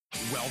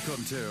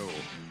Welcome to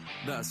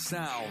the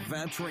Sal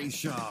Vetri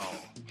Show.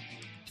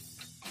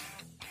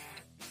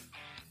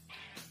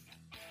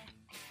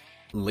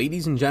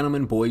 Ladies and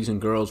gentlemen, boys and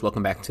girls,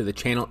 welcome back to the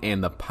channel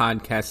and the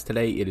podcast.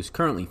 Today it is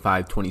currently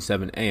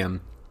 5:27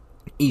 a.m.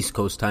 East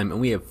Coast time, and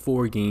we have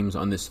 4 games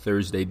on this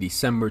Thursday,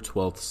 December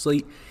 12th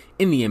slate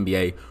in the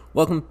NBA.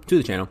 Welcome to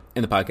the channel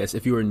and the podcast.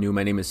 If you are new,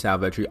 my name is Sal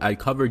Vetri. I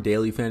cover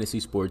daily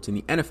fantasy sports in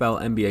the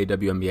NFL, NBA,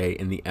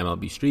 WNBA, and the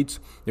MLB streets.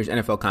 There's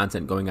NFL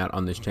content going out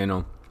on this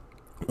channel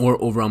or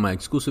over on my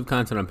exclusive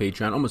content on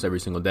Patreon almost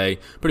every single day,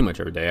 pretty much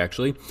every day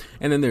actually.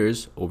 And then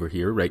there's, over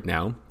here right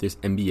now, this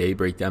NBA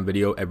breakdown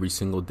video every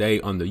single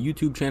day on the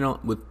YouTube channel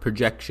with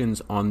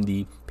projections on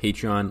the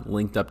Patreon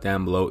linked up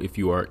down below if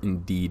you are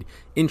indeed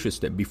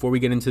interested. Before we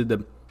get into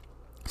the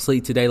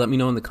slate today, let me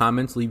know in the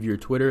comments, leave your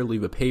Twitter,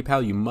 leave a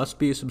PayPal. You must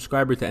be a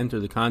subscriber to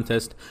enter the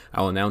contest.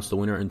 I'll announce the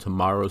winner in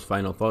tomorrow's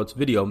Final Thoughts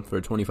video for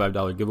a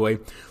 $25 giveaway.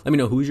 Let me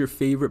know who's your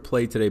favorite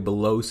play today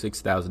below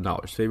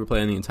 $6,000. Favorite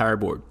play on the entire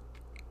board.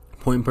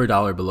 Point per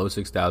dollar below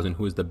 6,000.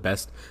 Who is the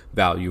best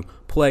value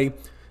play?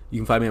 You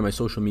can find me on my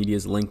social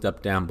medias linked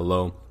up down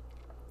below.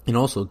 And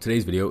also,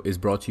 today's video is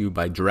brought to you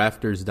by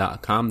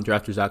DRAFTKINGS.com.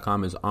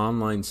 DRAFTKINGS.com is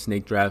online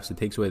snake drafts. It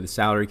takes away the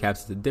salary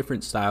caps. It's a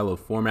different style of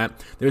format.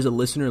 There's a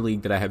listener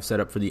league that I have set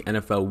up for the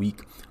NFL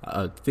Week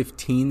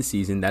 15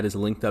 season. That is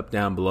linked up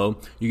down below.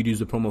 You could use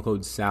the promo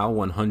code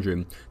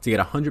SAL100 to get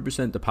a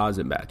 100%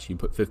 deposit match. You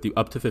put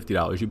up to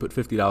 $50. You put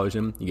 $50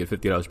 in, you get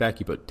 $50 back.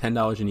 You put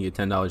 $10 in, you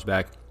get $10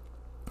 back.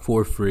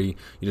 For free.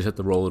 You just have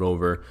to roll it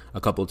over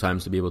a couple of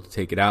times to be able to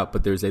take it out.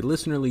 But there's a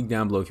listener league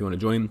down below if you want to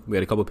join. We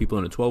had a couple of people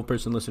in a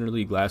 12-person listener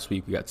league last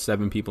week. We got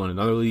 7 people in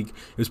another league.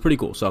 It was pretty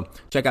cool. So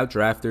check out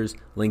Drafters,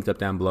 linked up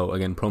down below.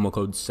 Again, promo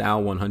code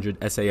SAL100,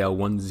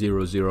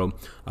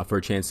 SAL100, for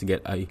a chance to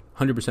get a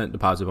 100%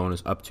 deposit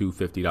bonus up to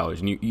 $50.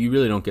 And you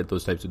really don't get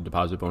those types of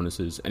deposit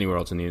bonuses anywhere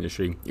else in the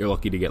industry. You're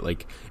lucky to get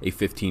like a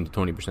 15 to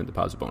 20%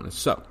 deposit bonus.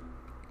 So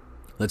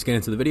let's get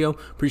into the video.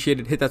 Appreciate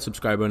it. Hit that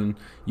subscribe button.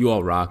 You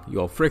all rock. You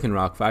all freaking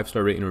rock.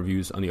 5-star rating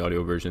reviews on the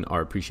audio version are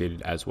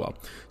appreciated as well.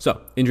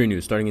 So, injury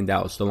news. Starting in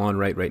Dallas. DeLon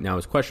Wright right now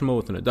is questionable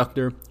with an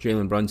adductor.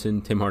 Jalen Brunson,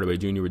 Tim Hardaway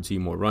Jr. would see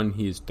more run.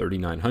 He is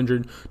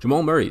 3,900.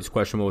 Jamal Murray is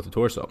questionable with a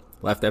torso.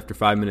 Left after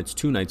 5 minutes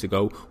 2 nights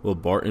ago. Will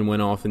Barton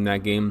went off in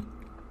that game.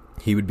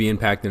 He would be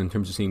impacted in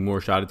terms of seeing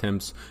more shot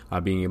attempts,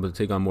 being able to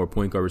take on more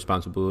point guard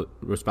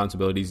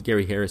responsibilities.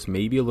 Gary Harris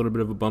may be a little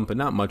bit of a bump, but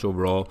not much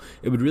overall.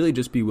 It would really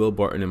just be Will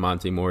Barton and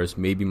Monte Morris.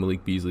 Maybe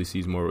Malik Beasley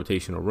sees more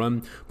rotational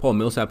run. Paul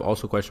Millsap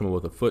also questionable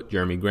with a foot.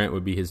 Jeremy Grant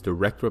would be his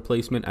direct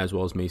replacement, as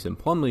well as Mason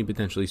Plumlee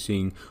potentially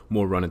seeing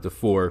more run at the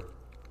 4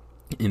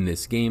 in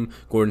this game.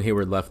 Gordon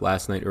Hayward left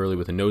last night early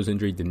with a nose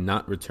injury, did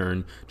not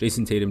return.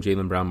 Jason Tatum,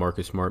 Jaylen Brown,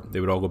 Marcus Smart,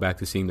 they would all go back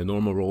to seeing the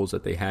normal roles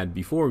that they had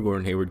before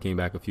Gordon Hayward came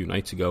back a few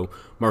nights ago.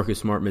 Marcus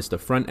Smart missed the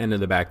front end of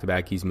the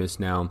back-to-back. He's missed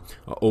now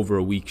over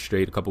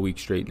a couple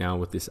weeks straight now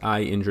with this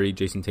eye injury.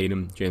 Jason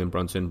Tatum, Jalen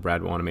Brunson,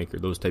 Brad Wanamaker,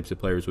 those types of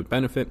players would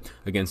benefit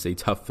against a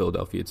tough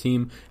Philadelphia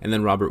team. And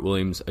then Robert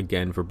Williams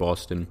again for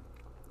Boston.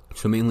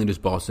 So mainly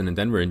just Boston and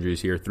Denver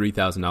injuries here.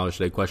 $3,000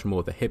 today, questionable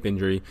with a hip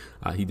injury.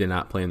 He did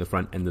not play in the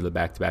front end of the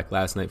back-to-back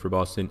last night for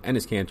Boston.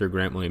 Enes Kanter,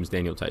 Grant Williams,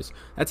 Daniel Tice.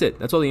 That's it.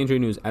 That's all the injury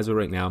news as of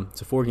right now.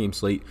 It's a 4-game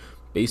slate.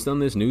 Based on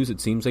this news, it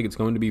seems like it's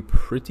going to be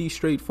pretty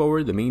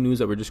straightforward. The main news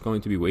that we're just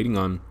going to be waiting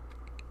on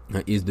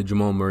is the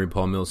Jamal Murray,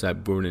 Paul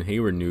Millsap, Gordon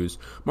Hayward news.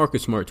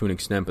 Marcus Smart to an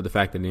extent, but the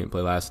fact that he didn't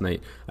play last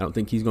night, I don't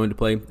think he's going to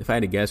play. If I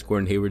had to guess,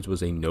 Gordon Hayward's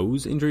was a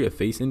nose injury, a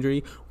face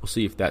injury. We'll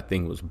see if that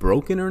thing was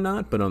broken or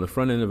not, but on the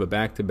front end of a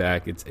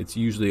back-to-back, it's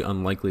usually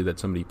unlikely that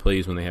somebody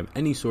plays when they have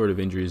any sort of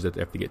injuries that they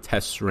have to get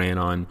tests ran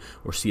on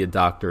or see a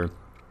doctor.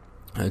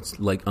 It's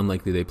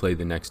unlikely they play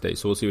the next day.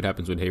 So we'll see what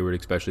happens with Hayward,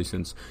 especially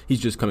since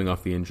he's just coming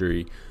off the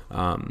injury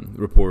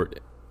report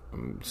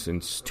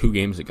since 2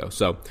 games ago.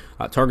 So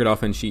target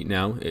offense sheet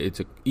now, it's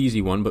an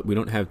easy one, but we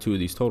don't have 2 of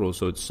these totals,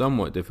 so it's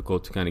somewhat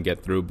difficult to kind of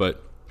get through.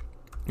 But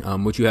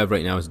what you have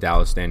right now is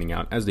Dallas standing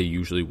out, as they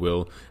usually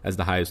will, as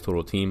the highest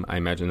total team. I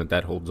imagine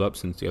that holds up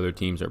since the other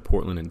teams are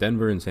Portland and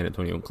Denver and San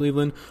Antonio and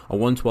Cleveland. A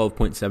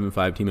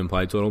 112.75 team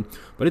implied total,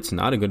 but it's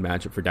not a good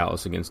matchup for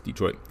Dallas against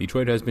Detroit.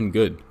 Detroit has been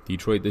good.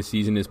 Detroit this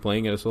season is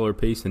playing at a slower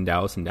pace than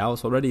Dallas, and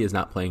Dallas already is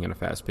not playing at a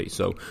fast pace.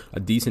 So a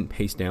decent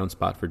pace down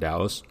spot for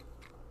Dallas.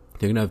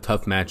 They're going to have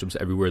tough matchups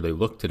everywhere they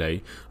look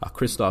today.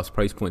 Kristaps'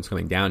 price point's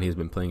coming down. He's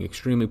been playing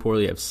extremely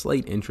poorly. I have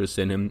slight interest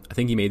in him. I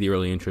think he made the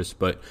early interest,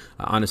 but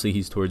honestly,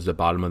 he's towards the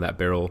bottom of that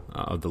barrel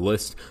of the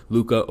list.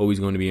 Luka,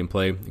 always going to be in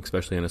play,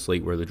 especially on a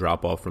slate where the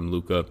drop-off from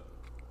Luka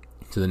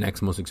to the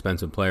next most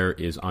expensive player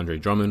is Andre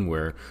Drummond,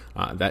 where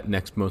that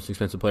next most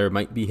expensive player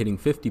might be hitting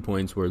 50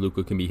 points, where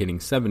Luka can be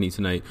hitting 70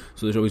 tonight.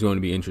 So there's always going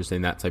to be interest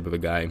in that type of a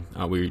guy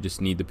where you just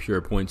need the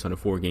pure points on a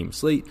 4-game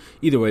slate.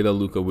 Either way, though,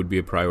 Luka would be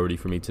a priority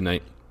for me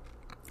tonight.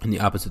 On the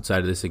opposite side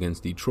of this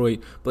against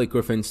Detroit, Blake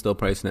Griffin still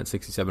priced in that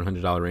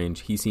 $6,700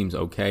 range. He seems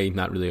okay,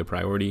 not really a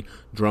priority.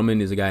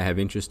 Drummond is a guy I have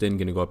interest in,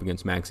 going to go up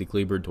against Maxi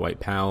Kleber, Dwight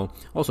Powell,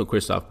 also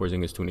Kristaps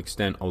Porzingis to an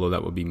extent, although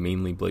that would be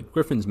mainly Blake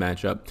Griffin's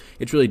matchup.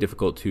 It's really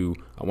difficult to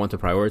want to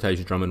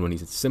prioritize Drummond when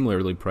he's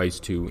similarly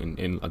priced to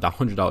in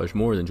 $100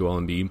 more than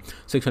Joel Embiid,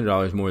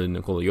 $600 more than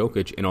Nikola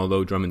Jokic, and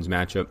although Drummond's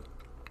matchup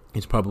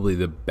is probably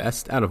the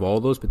best out of all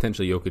those.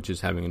 Potentially Jokic is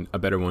having a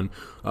better one.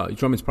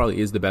 Drummond's probably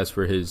is the best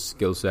for his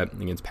skill set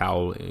against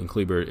Powell and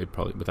Kleber. It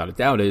probably, without a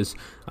doubt, is.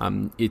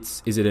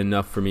 Is it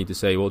enough for me to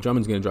say, well,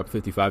 Drummond's going to drop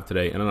 55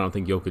 today, and I don't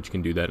think Jokic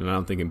can do that, and I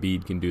don't think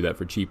Embiid can do that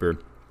for cheaper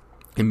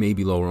and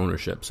maybe lower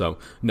ownership. So,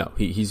 no,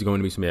 he's going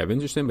to be somebody I have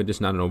interest in, but just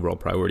not an overall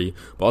priority.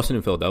 Boston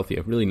and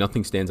Philadelphia, really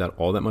nothing stands out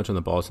all that much on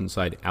the Boston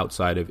side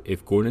outside of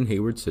if Gordon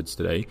Hayward sits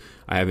today,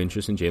 I have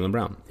interest in Jaylen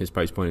Brown. His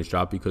price point has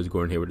dropped because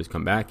Gordon Hayward has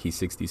come back. He's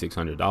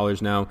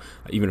 $6,600 now.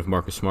 Even if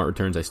Marcus Smart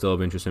returns, I still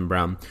have interest in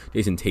Brown.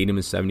 Jason Tatum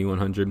is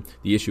 $7,100.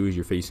 The issue is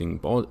you're facing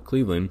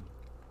Cleveland.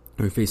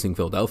 We're facing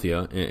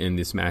Philadelphia, and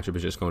this matchup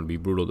is just going to be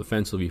brutal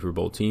defensively for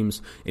both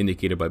teams,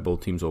 indicated by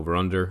both teams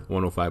over-under,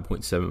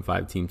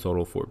 105.75 team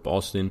total for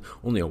Boston,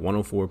 only a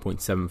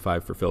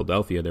 104.75 for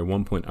Philadelphia. They're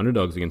 1-point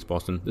underdogs against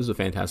Boston. This is a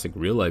fantastic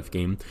real-life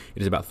game.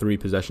 It is about 3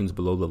 possessions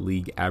below the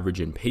league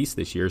average in pace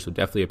this year, so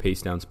definitely a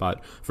pace-down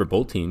spot for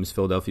both teams.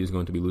 Philadelphia is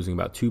going to be losing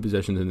about 2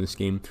 possessions in this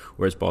game,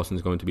 whereas Boston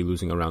is going to be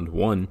losing around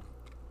 1.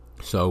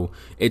 So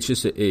it's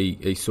just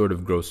a sort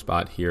of gross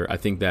spot here. I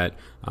think that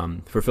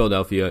for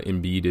Philadelphia,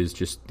 Embiid is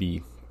just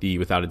the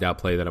without a doubt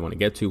play that I want to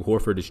get to.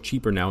 Horford is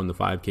cheaper now in the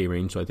 5K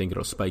range, so I think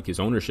it'll spike his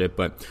ownership.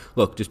 But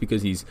look, just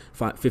because he's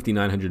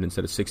 5,900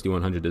 instead of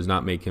 6,100 does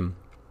not make him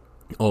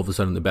all of a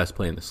sudden the best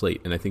play in the slate.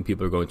 And I think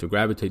people are going to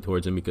gravitate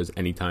towards him because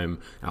anytime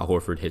Al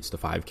Horford hits the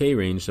 5K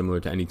range,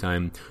 similar to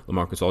anytime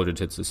LaMarcus Aldridge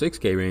hits the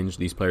 6K range,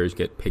 these players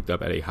get picked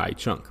up at a high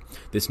chunk.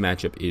 This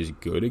matchup is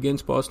good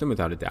against Boston,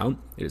 without a doubt.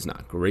 It is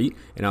not great.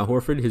 And Al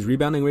Horford, his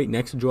rebounding rate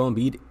next to Joel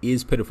Embiid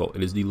is pitiful.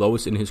 It is the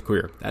lowest in his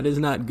career. That is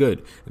not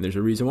good. And there's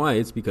a reason why.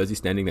 It's because he's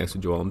standing next to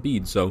Joel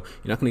Embiid. So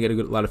you're not going to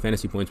get a lot of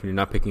fantasy points when you're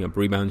not picking up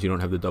rebounds. You don't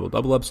have the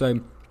double-double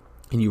upside.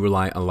 And you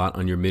rely a lot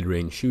on your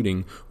mid-range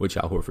shooting, which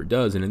Al Horford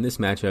does. And in this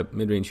matchup,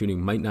 mid-range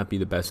shooting might not be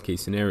the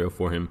best-case scenario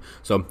for him.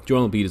 So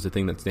Joel Embiid is the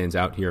thing that stands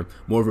out here.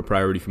 More of a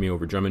priority for me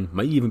over Drummond.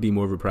 Might even be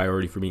more of a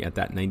priority for me at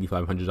that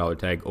 $9,500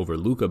 tag over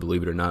Luka,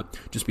 believe it or not,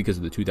 just because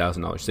of the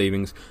 $2,000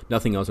 savings.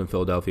 Nothing else in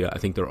Philadelphia. I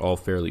think they're all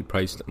fairly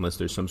priced unless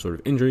there's some sort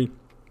of injury.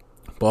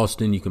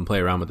 Boston, you can play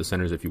around with the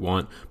centers if you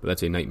want, but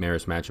that's a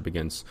nightmarish matchup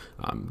against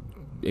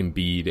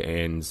Embiid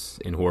and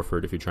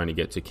Horford. If you're trying to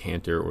get to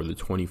Cantor or the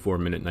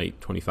 24-minute night,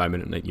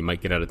 25-minute night, you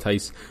might get out of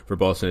Tice. For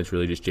Boston, it's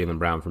really just Jaylen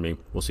Brown for me.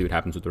 We'll see what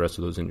happens with the rest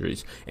of those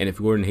injuries. And if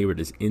Gordon Hayward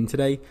is in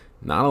today,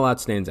 not a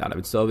lot stands out. I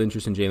would still have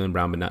interest in Jaylen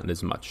Brown, but not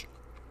as much.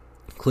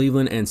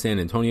 Cleveland and San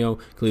Antonio.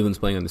 Cleveland's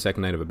playing on the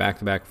second night of a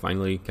back-to-back.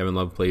 Finally, Kevin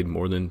Love played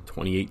more than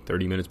 28,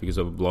 30 minutes because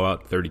of a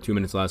blowout, 32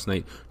 minutes last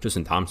night.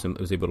 Justin Thompson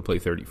was able to play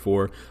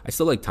 34. I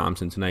still like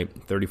Thompson tonight,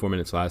 34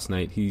 minutes last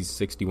night. He's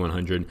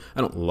 6,100.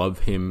 I don't love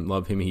him.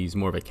 He's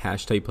more of a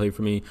cash-type play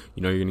for me.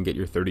 You know you're going to get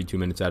your 32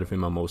 minutes out of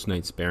him on most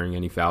nights, sparing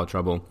any foul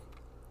trouble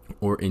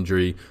or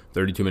injury.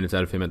 32 minutes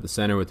out of him at the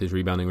center with his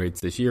rebounding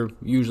rates this year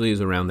usually is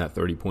around that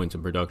 30 points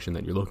of production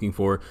that you're looking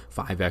for,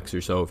 5x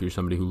or so if you're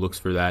somebody who looks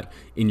for that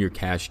in your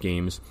cash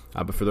games.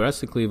 But for the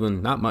rest of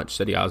Cleveland, not much.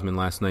 Cedi Osman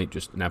last night,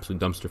 just an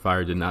absolute dumpster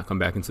fire, did not come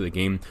back into the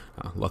game.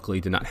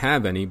 Luckily did not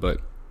have any,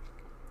 but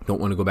don't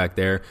want to go back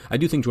there. I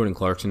do think Jordan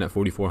Clarkson at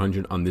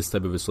 4,400 on this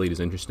type of a slate is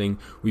interesting.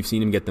 We've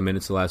seen him get the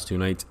minutes the last 2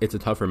 nights. It's a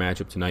tougher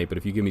matchup tonight, but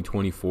if you give me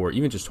 24,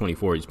 even just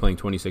 24, he's playing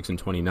 26 and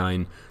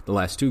 29 the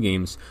last 2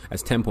 games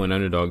as 10-point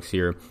underdogs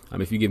here.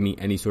 If you give me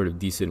any sort of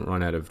decent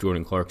run out of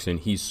Jordan Clarkson,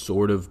 he's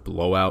sort of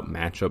blowout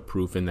matchup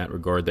proof in that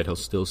regard that he'll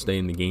still stay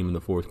in the game in the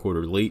fourth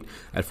quarter late.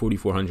 At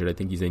 4,400, I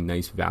think he's a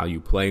nice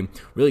value play.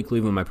 Really,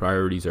 Cleveland, my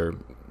priorities are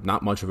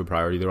not much of a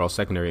priority. They're all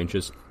secondary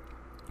interests.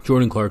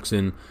 Jordan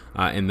Clarkson,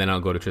 and then I'll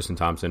go to Tristan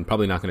Thompson.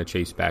 Probably not going to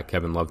chase back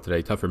Kevin Love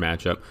today. Tougher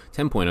matchup.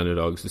 10-point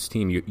underdogs. This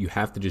team, you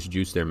have to just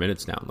juice their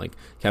minutes down. Like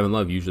Kevin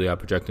Love, usually I'll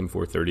project him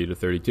for 30 to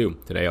 32.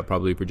 Today I'll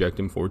probably project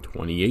him for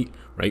 28,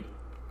 right?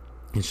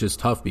 It's just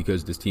tough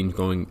because this team's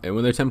going, and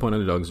when they're 10-point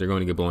underdogs, they're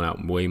going to get blown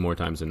out way more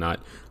times than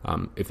not.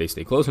 If they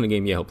stay close in a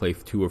game, he'll play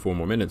 2 or 4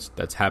 more minutes.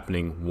 That's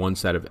happening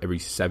once out of every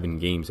 7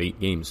 games, 8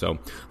 games. So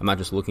I'm not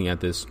just looking at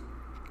this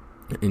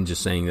and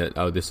just saying that,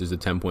 oh, this is a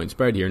 10-point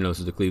spread here. No, this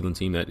is a Cleveland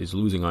team that is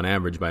losing on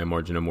average by a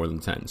margin of more than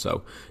 10.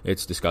 So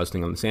it's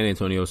disgusting. On the San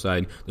Antonio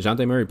side,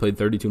 DeJounte Murray played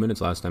 32 minutes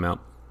last time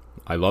out.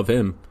 I love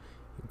him.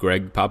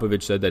 Greg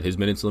Popovich said that his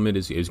minutes limit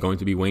is going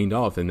to be waned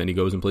off, and then he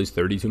goes and plays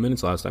 32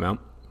 minutes last time out.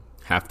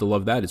 Have to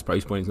love that. His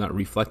price point has not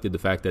reflected the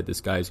fact that this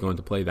guy is going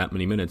to play that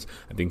many minutes.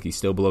 I think he's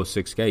still below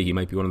 6K. He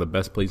might be one of the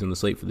best plays on the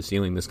slate for the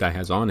ceiling this guy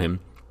has on him.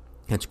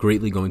 That's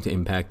greatly going to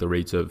impact the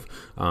rates of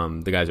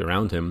the guys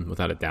around him,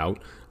 without a doubt.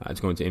 It's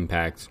going to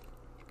impact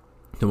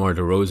DeMar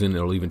DeRozan.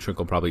 It'll even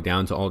trickle probably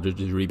down to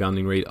Aldridge's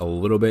rebounding rate a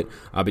little bit.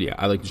 But yeah,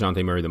 I like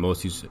DeJounte Murray the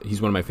most.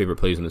 He's one of my favorite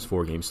plays in this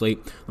 4-game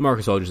slate.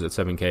 LaMarcus Aldridge at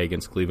 7K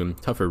against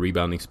Cleveland. Tougher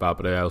rebounding spot,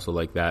 but I also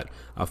like that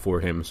for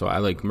him. So I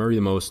like Murray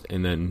the most,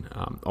 and then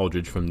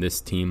Aldridge from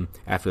this team.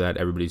 After that,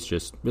 everybody's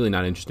just really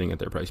not interesting at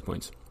their price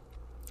points.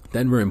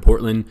 Denver and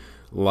Portland,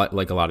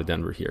 like a lot of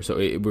Denver here. So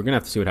we're going to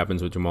have to see what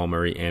happens with Jamal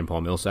Murray and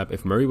Paul Millsap.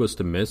 If Murray was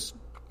to miss,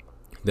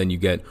 then you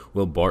get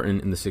Will Barton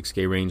in the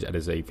 6K range. That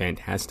is a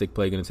fantastic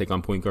play, going to take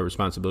on point guard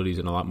responsibilities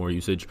and a lot more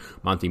usage.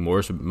 Monty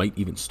Morris might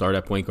even start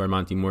at point guard.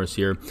 Monty Morris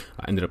here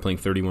ended up playing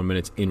 31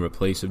 minutes in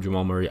replace of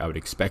Jamal Murray. I would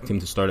expect him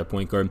to start at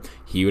point guard.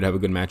 He would have a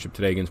good matchup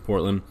today against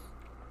Portland.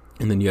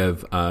 And then you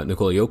have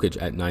Nikola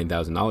Jokic at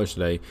 $9,000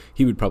 today.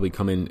 He would probably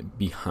come in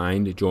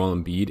behind Joel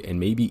Embiid and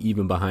maybe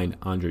even behind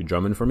Andre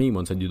Drummond for me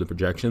once I do the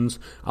projections.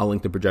 I'll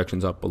link the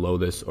projections up below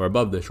this or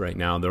above this right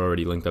now. They're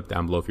already linked up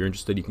down below. If you're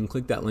interested, you can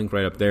click that link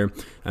right up there,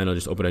 and I'll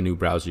just open a new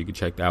browser. You can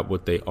check out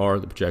what they are,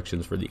 the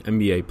projections for the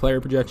NBA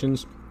player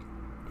projections.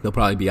 They'll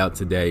probably be out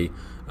today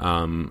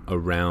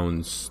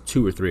around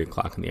 2 or 3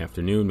 o'clock in the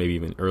afternoon, maybe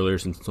even earlier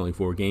since it's only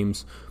 4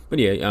 games. But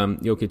yeah,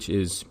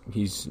 Jokic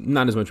he's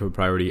not as much of a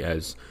priority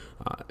as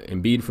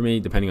Embiid for me.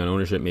 Depending on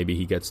ownership, maybe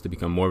he gets to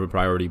become more of a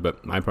priority.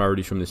 But my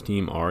priorities from this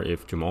team are,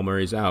 if Jamal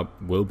Murray's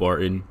out, Will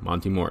Barton,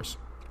 Monty Morris.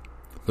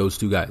 Those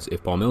 2 guys.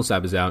 If Paul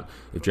Millsap is out,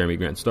 if Jeremy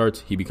Grant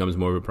starts, he becomes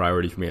more of a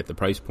priority for me at the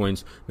price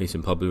points.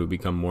 Mason Plumlee would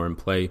become more in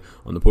play.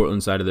 On the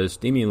Portland side of this,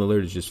 Damian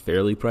Lillard is just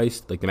fairly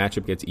priced. Like, the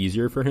matchup gets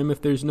easier for him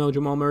if there's no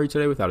Jamal Murray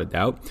today, without a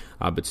doubt.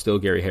 But still,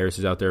 Gary Harris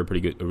is out there, a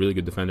really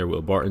good defender.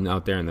 Will Barton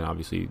out there, and then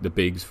obviously the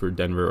bigs for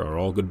Denver are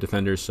all good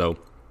defenders. So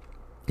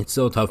it's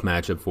still a tough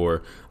matchup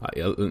for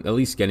at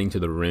least getting to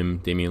the rim.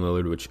 Damian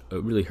Lillard, which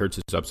really hurts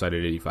his upside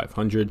at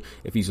 8,500.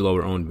 If he's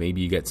lower owned, maybe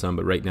you get some,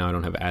 but right now I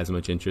don't have as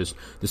much interest.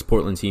 This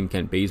Portland team,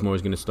 Kent Bazemore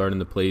is going to start in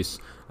the place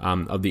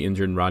of the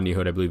injured Rodney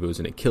Hood. I believe it was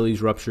an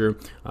Achilles rupture,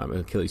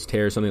 Achilles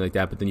tear, something like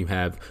that. But then you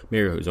have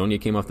Mario Hezonja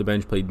came off the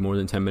bench, played more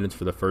than 10 minutes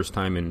for the first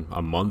time in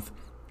a month.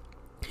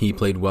 He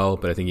played well,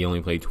 but I think he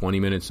only played 20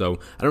 minutes, so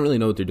I don't really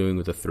know what they're doing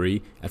with a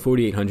 3. At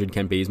 4,800,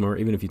 Kent Bazemore,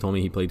 even if you told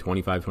me he played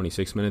 25,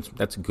 26 minutes,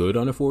 that's good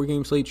on a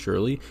 4-game slate,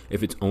 surely.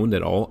 If it's owned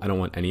at all, I don't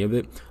want any of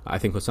it. I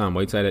think Hassan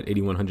Whiteside at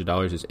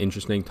 $8,100 is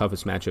interesting.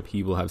 Toughest matchup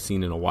he will have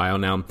seen in a while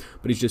now,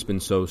 but he's just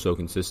been so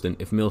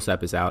consistent. If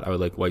Millsap is out, I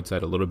would like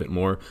Whiteside a little bit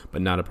more,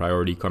 but not a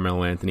priority.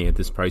 Carmelo Anthony at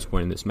this price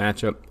point in this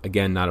matchup,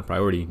 again, not a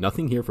priority.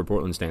 Nothing here for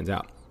Portland stands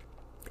out.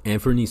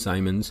 Anthony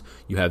Simons,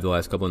 you have the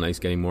last couple of nights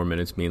getting more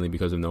minutes, mainly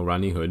because of no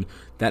Rodney Hood.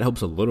 That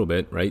helps a little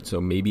bit, right? So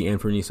maybe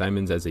Anthony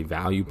Simons as a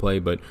value play,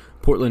 but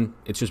Portland,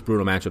 it's just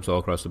brutal matchups all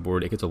across the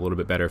board. It gets a little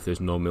bit better if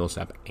there's no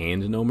Millsap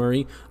and no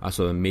Murray.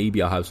 So then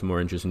maybe I'll have some more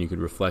interest, and you could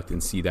reflect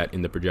and see that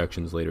in the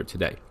projections later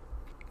today.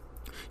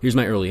 Here's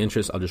my early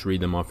interest. I'll just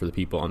read them off for the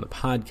people on the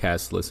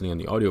podcast listening on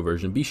the audio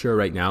version. Be sure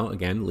right now,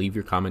 again, leave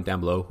your comment down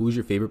below. Who's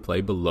your favorite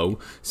play below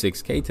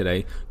 6K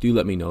today? Do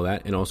let me know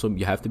that. And also,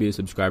 you have to be a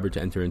subscriber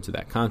to enter into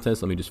that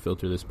contest. Let me just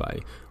filter this by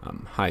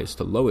highest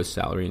to lowest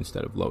salary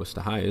instead of lowest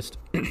to highest.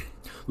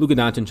 Luka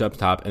Doncic up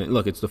top. And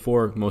look, it's the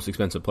 4 most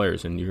expensive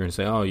players. And you're going to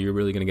say, oh, you're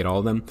really going to get all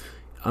of them?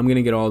 I'm going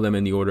to get all of them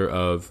in the order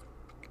of,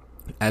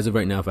 as of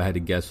right now, if I had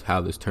to guess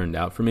how this turned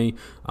out for me,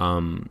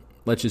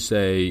 let's just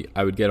say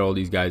I would get all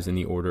these guys in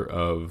the order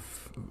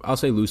of, I'll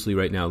say loosely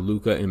right now,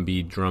 Luka,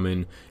 Embiid,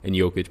 Drummond, and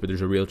Jokic, but there's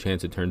a real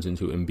chance it turns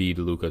into Embiid,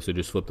 Luka, so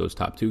just flip those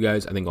top 2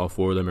 guys. I think all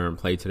 4 of them are in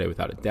play today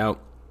without a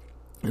doubt.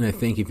 And I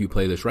think if you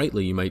play this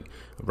rightly,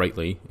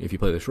 if you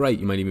play this right,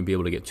 you might even be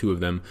able to get 2 of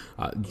them.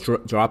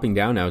 Dropping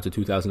down now, it's a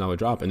 $2,000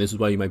 drop, and this is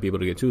why you might be able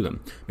to get 2 of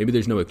them. Maybe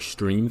there's no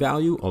extreme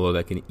value, although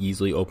that can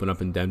easily open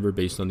up in Denver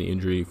based on the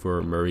injury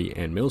for Murray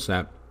and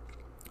Millsap.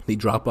 The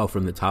drop-off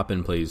from the top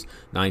end plays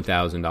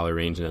 $9,000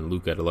 range, and then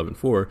Luka at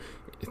 11.4.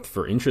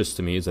 For interest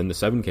to me is in the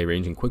 7K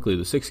range and quickly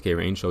the 6K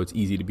range, so it's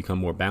easy to become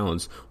more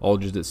balanced.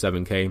 Aldridge at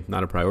 7K,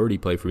 not a priority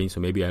play for me, so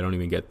maybe I don't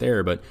even get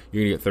there, but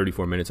you're going to get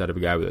 34 minutes out of a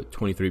guy with a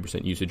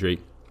 23% usage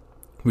rate.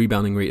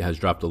 Rebounding rate has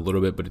dropped a little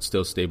bit, but it's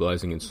still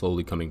stabilizing and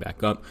slowly coming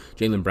back up.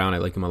 Jaylen Brown, I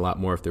like him a lot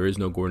more if there is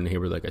no Gordon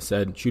Hayward, like I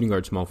said. Shooting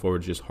guard, small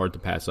forward is just hard to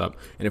pass up.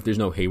 And if there's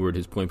no Hayward,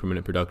 his point per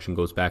minute production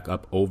goes back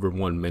up over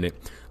 1 minute.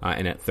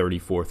 And at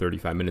 34,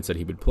 35 minutes that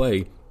he would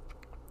play,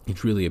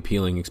 it's really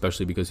appealing,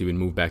 especially because he would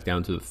move back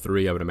down to the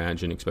 3, I would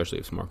imagine, especially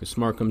if Marcus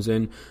Smart comes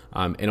in.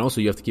 And also,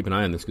 you have to keep an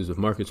eye on this, because if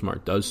Marcus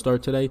Smart does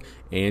start today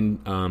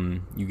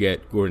and you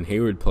get Gordon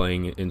Hayward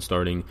playing and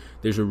starting,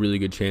 there's a really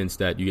good chance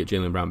that you get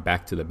Jaylen Brown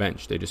back to the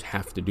bench. They just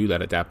have to do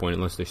that at that point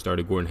unless they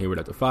started Gordon Hayward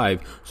at the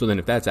 5. So then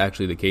if that's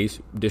actually the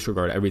case,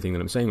 disregard everything that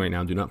I'm saying right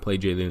now. Do not play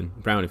Jaylen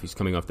Brown if he's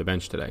coming off the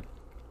bench today.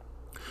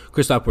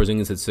 Kristaps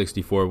Porzingis at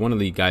 64, one of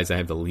the guys I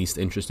have the least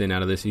interest in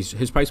out of this.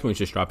 His price point is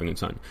just dropping a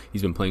ton.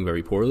 He's been playing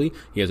very poorly.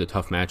 He has a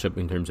tough matchup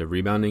in terms of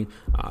rebounding.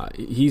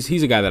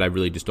 He's a guy that I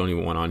really just don't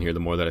even want on here the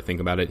more that I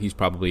think about it. He's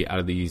probably, out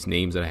of these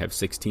names that I have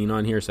 16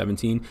 on here,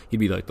 17, he'd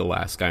be like the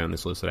last guy on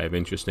this list that I have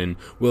interest in.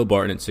 Will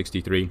Barton at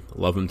 63,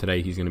 love him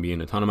today. He's going to be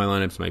in a ton of my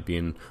lineups, might be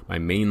in my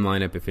main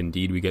lineup if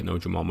indeed we get no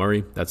Jamal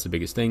Murray. That's the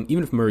biggest thing.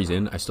 Even if Murray's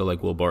in, I still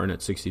like Will Barton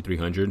at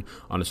 6,300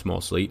 on a small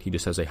slate. He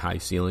just has a high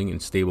ceiling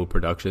and stable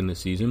production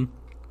this season.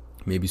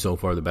 Maybe so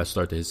far the best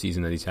start to his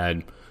season that he's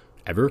had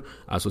ever.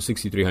 So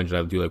 6,300,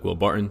 I do like Will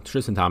Barton.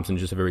 Tristan Thompson,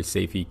 just a very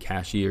safety,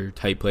 cashier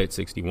type play at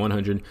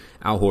 6,100.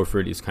 Al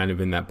Horford is kind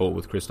of in that boat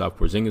with Kristaps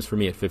Porzingis for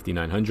me at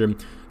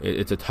 5,900.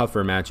 It's a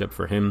tougher matchup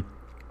for him.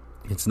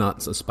 It's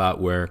not a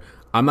spot where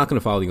I'm not going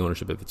to follow the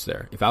ownership if it's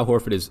there. If Al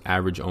Horford is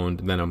average owned,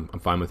 then I'm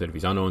fine with it. If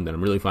he's unowned, then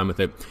I'm really fine with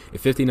it.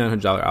 If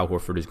 $5,900 Al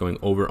Horford is going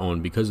over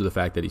owned because of the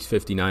fact that he's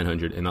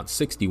 $5,900 and not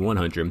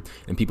 $6,100,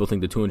 and people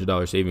think the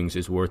 $200 savings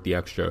is worth the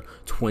extra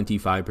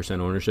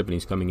 25% ownership, and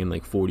he's coming in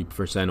like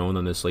 40% owned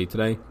on this slate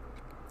today,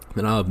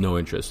 then I'll have no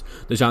interest.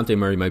 DeJounte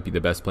Murray might be the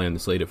best play on the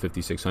slate at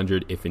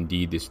 5,600 if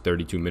indeed this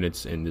 32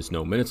 minutes and this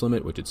no minutes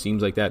limit, which it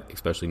seems like that,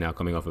 especially now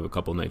coming off of a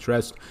couple nights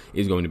rest,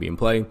 is going to be in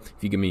play. If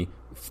you give me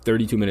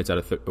 32 minutes out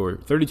of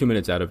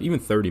even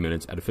 30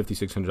 minutes out of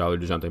 $5,600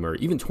 DeJounte Murray,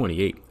 even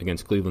 28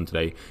 against Cleveland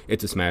today,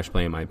 it's a smash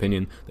play in my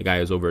opinion. The guy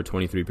has over a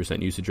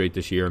 23% usage rate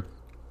this year.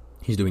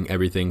 He's doing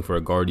everything for a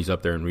guard. He's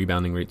up there in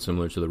rebounding rates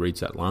similar to the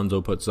rates that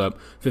Lonzo puts up.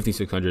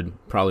 5,600,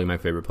 probably my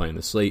favorite play in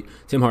the slate.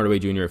 Tim Hardaway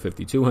Jr. at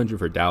 5,200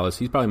 for Dallas.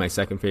 He's probably my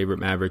second favorite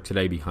Maverick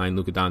today behind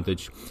Luka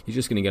Doncic. He's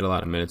just going to get a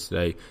lot of minutes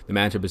today. The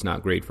matchup is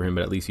not great for him,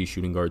 but at least he's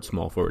shooting guard,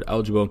 small forward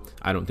eligible.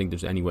 I don't think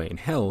there's any way in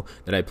hell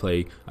that I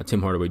play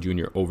Tim Hardaway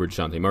Jr. over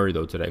DeJounte Murray,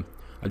 though, today.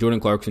 Jordan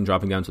Clarkson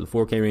dropping down to the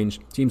 4K range.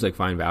 Seems like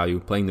fine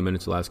value. Playing the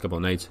minutes the last couple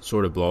of nights.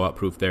 Sort of blowout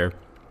proof there.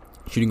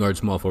 Shooting guard,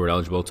 small forward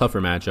eligible,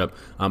 tougher matchup.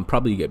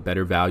 Probably get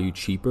better value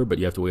cheaper, but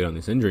you have to wait on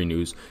this injury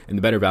news. And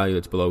the better value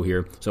that's below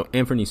here. So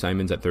Anthony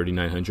Simons at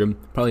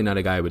 3,900. Probably not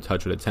a guy I would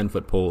touch with a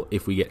 10-foot pole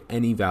if we get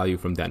any value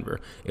from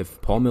Denver.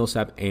 If Paul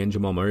Millsap and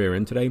Jamal Murray are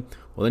in today,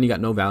 well, then you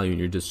got no value and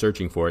you're just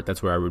searching for it.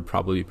 That's where I would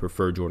probably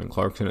prefer Jordan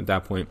Clarkson at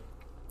that point.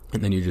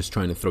 And then you're just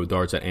trying to throw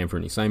darts at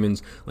Anthony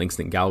Simons.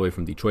 Langston Galloway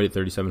from Detroit at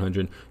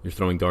 3,700. You're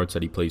throwing darts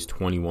that he plays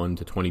 21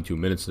 to 22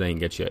 minutes today and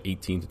gets you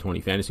 18 to 20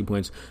 fantasy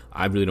points.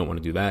 I really don't want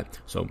to do that.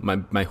 So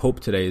my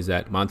hope today is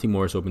that Monty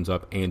Morris opens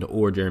up and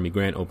or Jeremy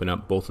Grant open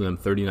up. Both of them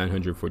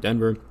 3,900 for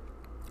Denver.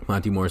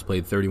 Monty Morris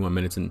played 31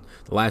 minutes in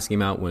the last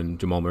game out when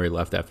Jamal Murray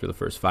left after the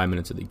first 5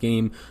 minutes of the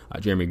game.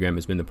 Jeremy Graham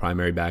has been the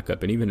primary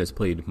backup and even has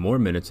played more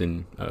minutes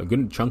in a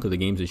good chunk of the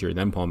games this year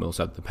than Paul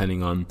Millsap,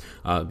 depending on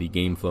the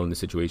game flow and the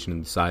situation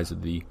and the size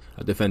of the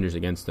defenders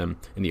against them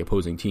and the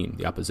opposing team,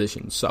 the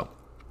opposition. So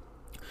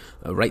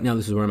right now,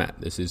 this is where I'm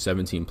at. This is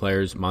 17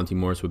 players. Monty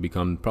Morris would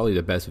become probably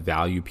the best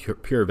value,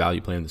 pure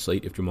value play on the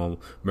slate if Jamal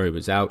Murray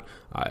was out.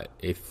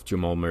 If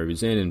Jamal Murray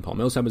was in and Paul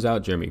Millsap was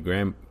out, Jeremy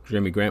Grant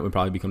would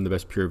probably become the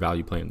best pure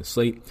value play on the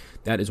slate.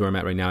 That is where I'm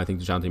at right now. I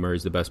think DeJounte Murray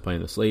is the best play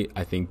on the slate.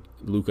 I think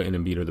Luka and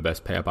Embiid are the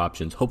best pay-up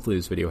options. Hopefully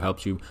this video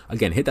helps you.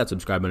 Again, hit that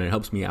subscribe button. It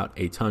helps me out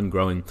a ton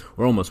growing.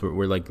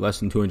 We're like less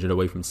than 200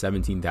 away from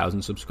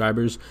 17,000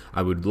 subscribers.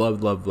 I would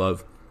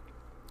love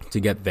to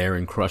get there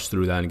and crush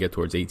through that and get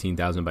towards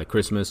 18,000 by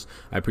Christmas.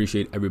 I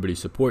appreciate everybody's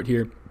support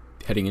here.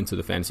 Heading into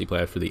the fantasy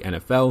playoffs for the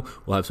NFL.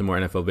 We'll have some more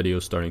NFL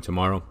videos starting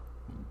tomorrow.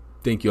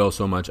 Thank you all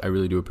so much. I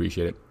really do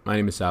appreciate it. My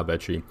name is Sal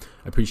Vetri.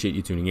 I appreciate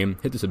you tuning in.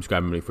 Hit the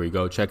subscribe button before you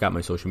go. Check out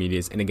my social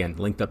medias. And again,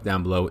 linked up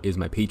down below is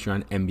my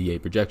Patreon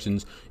NBA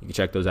projections. You can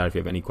check those out. If you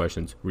have any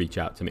questions, reach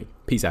out to me.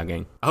 Peace out,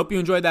 gang. I hope you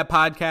enjoyed that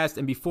podcast.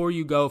 And before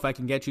you go, if I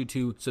can get you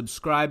to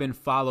subscribe and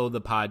follow the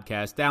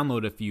podcast,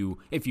 download if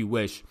you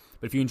wish.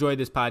 But if you enjoyed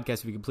this podcast,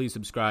 if you could please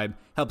subscribe,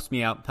 helps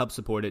me out, helps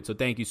support it. So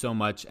thank you so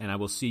much. And I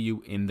will see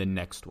you in the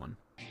next one.